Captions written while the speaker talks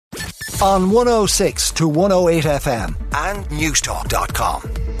on 106 to 108 FM and newstalk.com.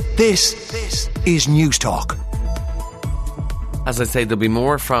 This is Newstalk. As I say, there'll be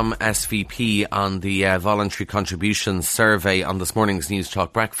more from SVP on the voluntary contributions survey on this morning's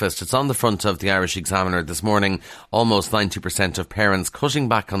Newstalk breakfast. It's on the front of the Irish Examiner this morning. Almost 90% of parents cutting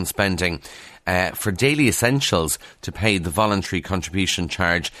back on spending for daily essentials to pay the voluntary contribution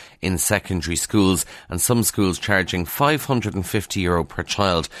charge in secondary schools, and some schools charging €550 per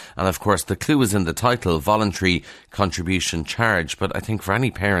child. And of course the clue is in the title, voluntary contribution charge, but I think for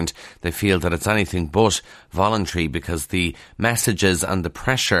any parent they feel that it's anything but voluntary, because the messages and the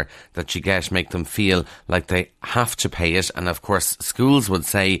pressure that you get make them feel like they have to pay it. And of course schools would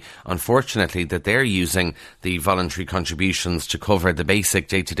say, unfortunately, that they're using the voluntary contributions to cover the basic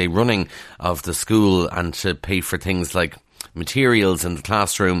day-to-day running of the school and to pay for things like materials in the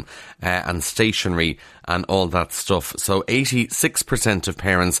classroom and stationery and all that stuff. So 86% of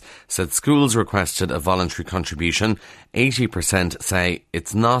parents said schools requested a voluntary contribution. 80% say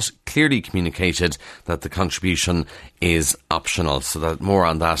it's not clearly communicated that the contribution is optional. So that more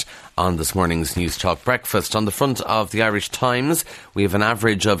on that on this morning's Newstalk breakfast. On the front of the Irish Times, we have an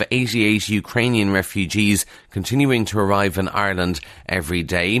average of 88 Ukrainian refugees continuing to arrive in Ireland every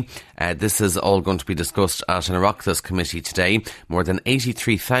day. This is all going to be discussed at an Oireachtas committee today. More than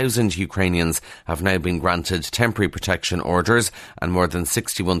 83,000 Ukrainians have now been granted temporary protection orders, and more than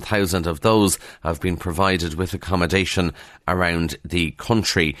 61,000 of those have been provided with accommodation around the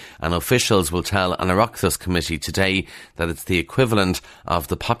country. And officials will tell an Oireachtas committee today that it's the equivalent of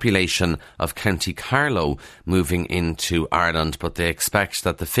the population of County Carlow moving into Ireland, but they expect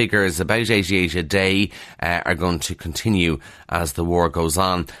that the figures, about 88 a day, are going to continue as the war goes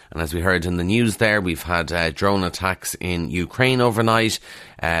on. And as we heard in the news there, we've had drone attacks in Ukraine overnight.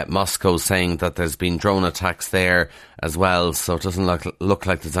 Moscow saying that there's been drone attacks there as well, so it doesn't look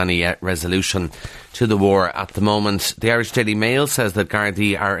like there's any resolution to the war at the moment. The Irish Daily Mail says that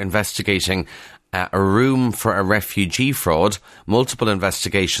Gardaí are investigating a room for a refugee fraud. Multiple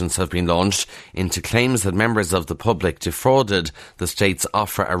investigations have been launched into claims that members of the public defrauded the state's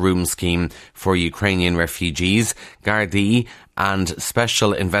Offer a Room scheme for Ukrainian refugees. Gardaí and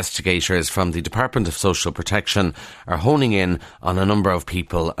special investigators from the Department of Social Protection are honing in on a number of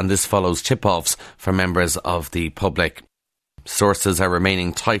people, and this follows tip-offs from members of the public. Sources are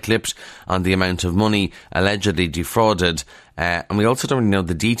remaining tight-lipped on the amount of money allegedly defrauded, and we also don't really know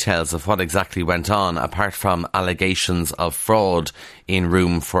the details of what exactly went on, apart from allegations of fraud in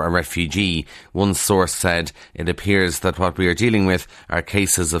Room for a Refugee. One source said it appears that what we are dealing with are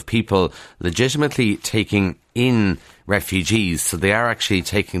cases of people legitimately taking in refugees, so they are actually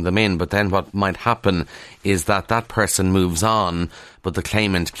taking them in, but then what might happen is that that person moves on, but the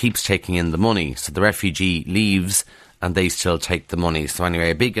claimant keeps taking in the money, so the refugee leaves and they still take the money. So anyway,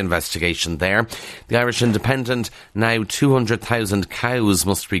 a big investigation there. The Irish Independent, now 200,000 cows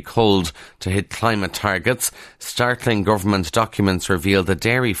must be culled to hit climate targets. Startling government documents reveal that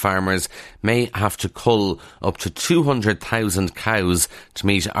dairy farmers may have to cull up to 200,000 cows to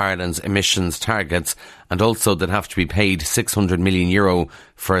meet Ireland's emissions targets, and also they'd have to be paid €600 million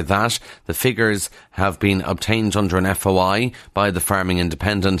for that. The figures have been obtained under an FOI by the Farming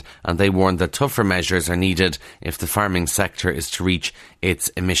Independent, and they warn that tougher measures are needed if the farming sector is to reach its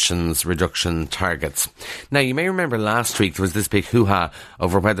emissions reduction targets. Now, you may remember last week there was this big hoo-ha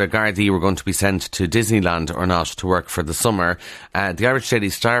over whether Gardaí were going to be sent to Disneyland or not to work for the summer. The Irish Daily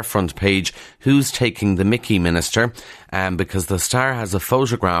Star front page, who's taking the Mickey Minister? Because the Star has a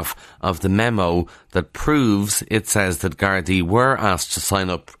photograph of the memo that proves, it says, that Gardaí were asked to sign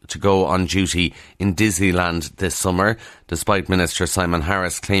up to go on duty in Disneyland this summer, despite Minister Simon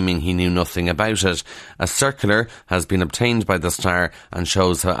Harris claiming he knew nothing about it. A circular has been obtained by the Star and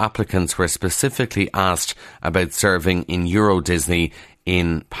shows how applicants were specifically asked about serving in Euro Disney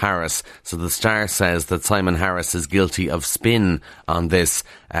in Paris. So the Star says that Simon Harris is guilty of spin on this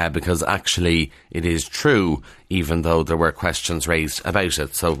because actually it is true, even though there were questions raised about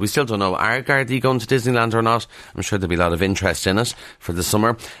it. So we still don't know, are Gardaí going to Disneyland or not? I'm sure there'll be a lot of interest in it for the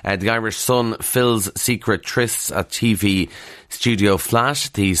summer. The Irish Sun, Phil's secret trysts at TV studio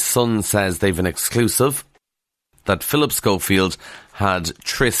flat. The Sun says they've an exclusive that Philip Schofield had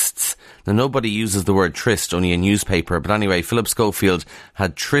trysts. Now, nobody uses the word tryst, only a newspaper, but anyway, Philip Schofield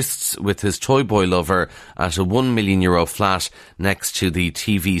had trysts with his toy boy lover at a €1 million flat next to the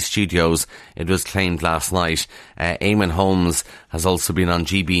TV studios. It was claimed last night. Eamon Holmes has also been on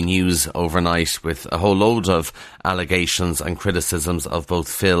GB News overnight with a whole load of allegations and criticisms of both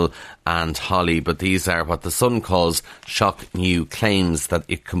Phil and Holly. But these are what the Sun calls shock new claims that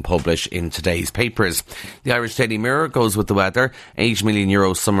it can publish in today's papers. The Irish Daily Mirror goes with the weather. €8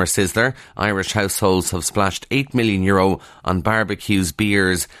 million summer sizzler. Irish households have splashed €8 million on barbecues,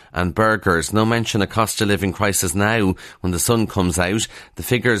 beers and burgers. No mention of cost of living crisis now when the sun comes out. The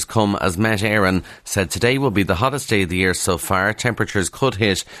figures come as Met Éireann said today will be the hottest day of the year so far. Temperatures could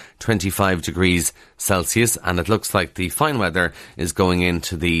hit 25 degrees Celsius, and it looks like the fine weather is going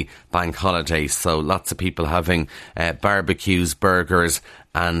into the bank holiday. So lots of people having barbecues, burgers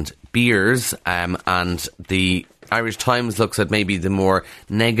and beers, and the Irish Times looks at maybe the more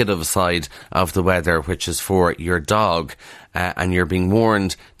negative side of the weather, which is for your dog. And you're being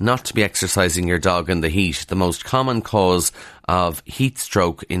warned not to be exercising your dog in the heat. The most common cause of heat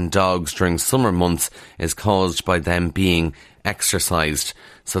stroke in dogs during summer months is caused by them being exercised.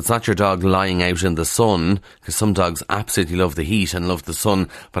 So it's not your dog lying out in the sun, because some dogs absolutely love the heat and love the sun,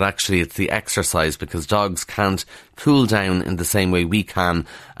 but actually it's the exercise, because dogs can't cool down in the same way we can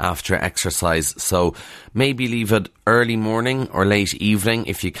after exercise. So maybe leave it early morning or late evening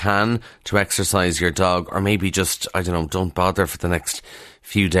if you can to exercise your dog, or maybe just, don't bother for the next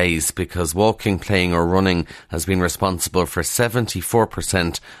few days, because walking, playing or running has been responsible for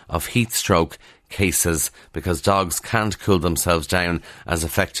 74% of heat stroke cases, because dogs can't cool themselves down as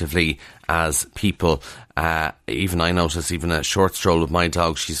effectively as people. Even I notice, even a short stroll with my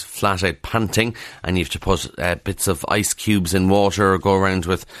dog, she's flat out panting, and you have to put bits of ice cubes in water or go around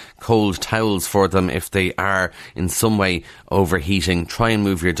with cold towels for them if they are in some way overheating. Try and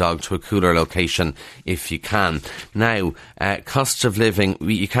move your dog to a cooler location if you can. Now, cost of living,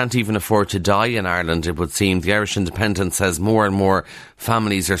 you can't even afford to die in Ireland, it would seem. The Irish Independent says more and more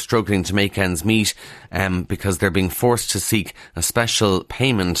families are struggling to make ends meet because they're being forced to seek a special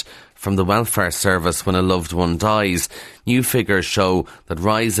payment from the welfare service when a loved one dies. New figures show that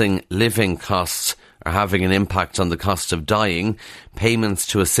rising living costs are having an impact on the cost of dying. Payments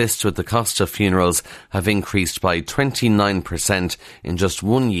to assist with the cost of funerals have increased by 29% in just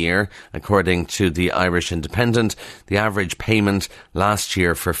 1 year, according to the Irish Independent. The average payment last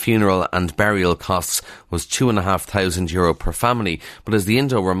year for funeral and burial costs was €2,500 per family. But as the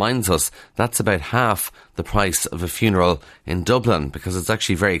Indo reminds us, that's about half the price of a funeral in Dublin, because it's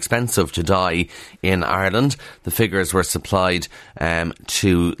actually very expensive to die in Ireland. The figures were supplied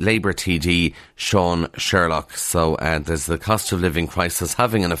to Labour TD Sean Sherlock. So there's the cost of living crisis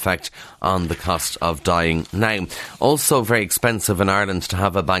having an effect on the cost of dying now. Also very expensive in Ireland to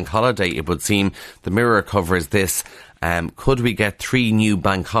have a bank holiday, it would seem. The Mirror covers this. Could we get 3 new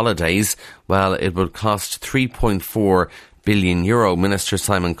bank holidays? Well, it would cost €3.4 billion. Minister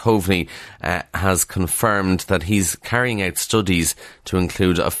Simon Coveney has confirmed that he's carrying out studies to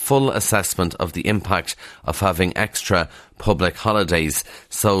include a full assessment of the impact of having extra public holidays.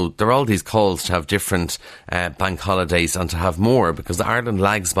 So there are all these calls to have different bank holidays and to have more, because Ireland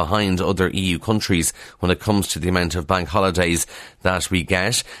lags behind other EU countries when it comes to the amount of bank holidays that we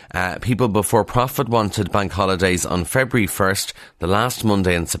get. People Before Profit wanted bank holidays on February 1st, the last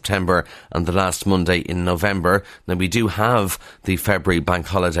Monday in September and the last Monday in November. Now, we do have the February bank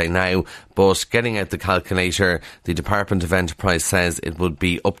holiday now, but getting out the calculator, the Department of Enterprise says it would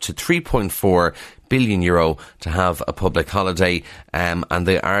be up to €3.4 billion to have a public holiday, and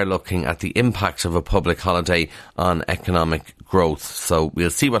they are looking at the impact of a public holiday on economic growth. So we'll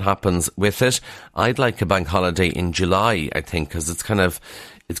see what happens with it. I'd like a bank holiday in July, I think, because it's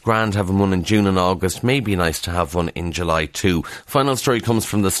grand having one in June and August. Maybe nice to have one in July too. Final story comes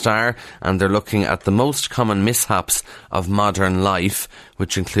from The Star, and they're looking at the most common mishaps of modern life,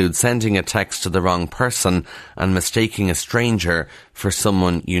 which include sending a text to the wrong person and mistaking a stranger for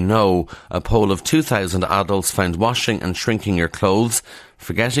someone you know. A poll of 2,000 adults found washing and shrinking your clothes,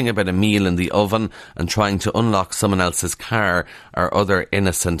 forgetting about a meal in the oven and trying to unlock someone else's car are other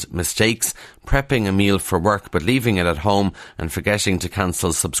innocent mistakes. Prepping a meal for work but leaving it at home and forgetting to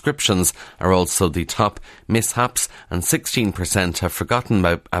cancel subscriptions are also the top mishaps, and 16% have forgotten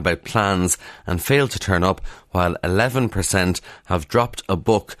about plans and failed to turn up, while 11% have dropped a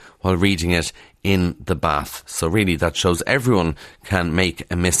book while reading it in the bath. So really that shows everyone can make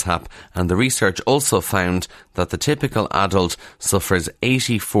a mishap. And the research also found that the typical adult suffers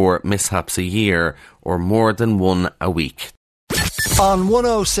 84 mishaps a year, or more than one a week. On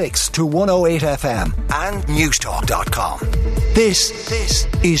 106 to 108 FM and newstalk.com. This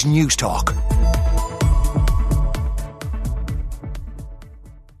is Newstalk.